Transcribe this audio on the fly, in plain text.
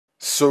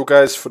So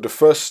guys, for the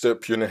first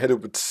step, you're going to head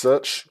over to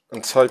search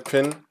and type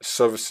in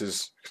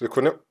services. Click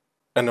on it.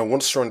 And then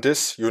once you're on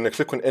this, you're going to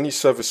click on any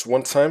service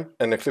one time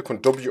and then click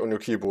on W on your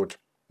keyboard.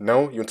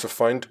 Now you want to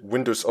find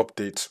Windows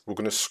Update. We're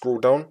going to scroll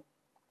down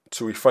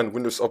till we find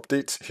Windows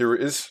Update. Here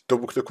it is.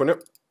 Double click on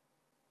it.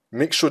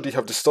 Make sure that you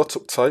have the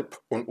startup type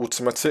on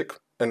automatic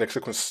and then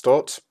click on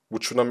start,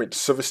 which will now make the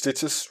service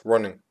status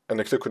running, and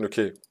then click on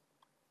OK.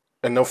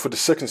 And now for the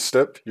second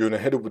step, you're going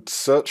to head over to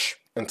search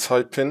and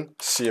type in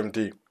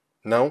CMD.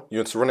 Now you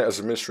want to run it as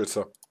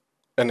administrator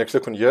and then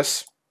click on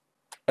yes.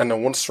 And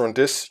then once you're on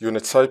this, you're going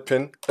to type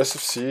in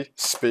SFC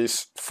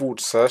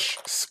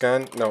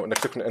 /scan now and then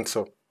click on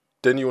enter.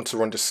 Then you want to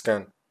run the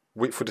scan.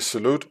 Wait for this to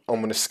load. I'm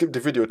going to skip the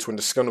video to when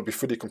the scan will be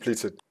fully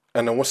completed.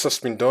 And then once that's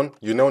been done,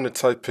 you now want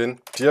to type in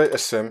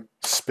DISM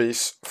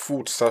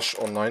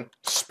 /online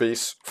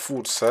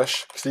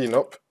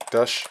 /cleanup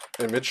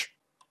 -image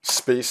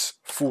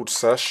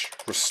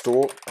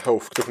 /restore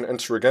health. Click on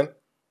enter again.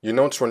 You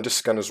now want to run this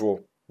scan as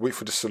well. Wait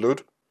for this to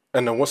load.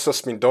 And then once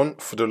that's been done,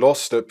 for the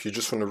last step, you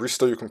just want to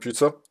restart your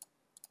computer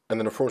and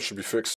then the problem should be fixed.